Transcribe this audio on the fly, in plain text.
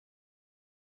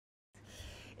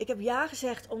Ik heb ja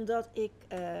gezegd omdat ik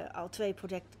al 2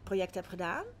 projecten heb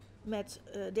gedaan met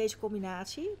deze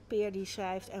combinatie. Peer die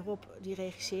schrijft en Rob die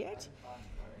regisseert.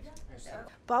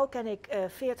 Paul ken ik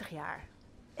 40 jaar.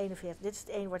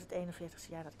 41. Wordt het 41ste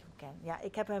jaar dat ik hem ken. Ja,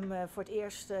 ik heb hem voor het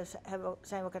eerst, zijn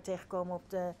we elkaar tegengekomen op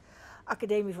de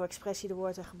Academie voor Expressie, de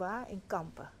Woord en Gebaar in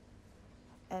Kampen.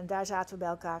 En daar zaten we bij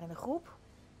elkaar in een groep.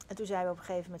 En toen zijn we op een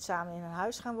gegeven moment samen in een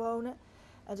huis gaan wonen.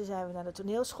 En toen zijn we naar de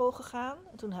toneelschool gegaan.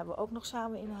 En toen hebben we ook nog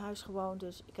samen in een huis gewoond.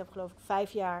 Dus ik heb geloof ik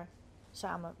 5 jaar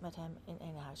samen met hem in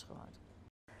één huis gewoond.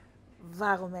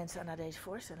 Waarom mensen naar deze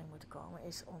voorstelling moeten komen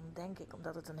is denk ik,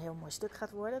 omdat het een heel mooi stuk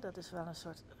gaat worden. Dat is wel een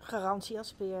soort garantie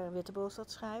als Peer Wittebols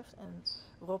dat schrijft. En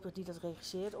Rob die dat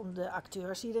regisseert. Om de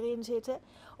acteurs die erin zitten.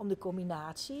 Om de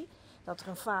combinatie. Dat er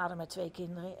een vader met 2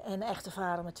 kinderen, een echte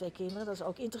vader met 2 kinderen. Dat is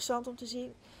ook interessant om te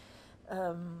zien.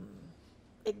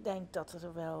 Ik denk dat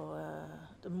er wel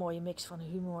een mooie mix van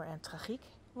humor en tragiek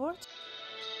wordt.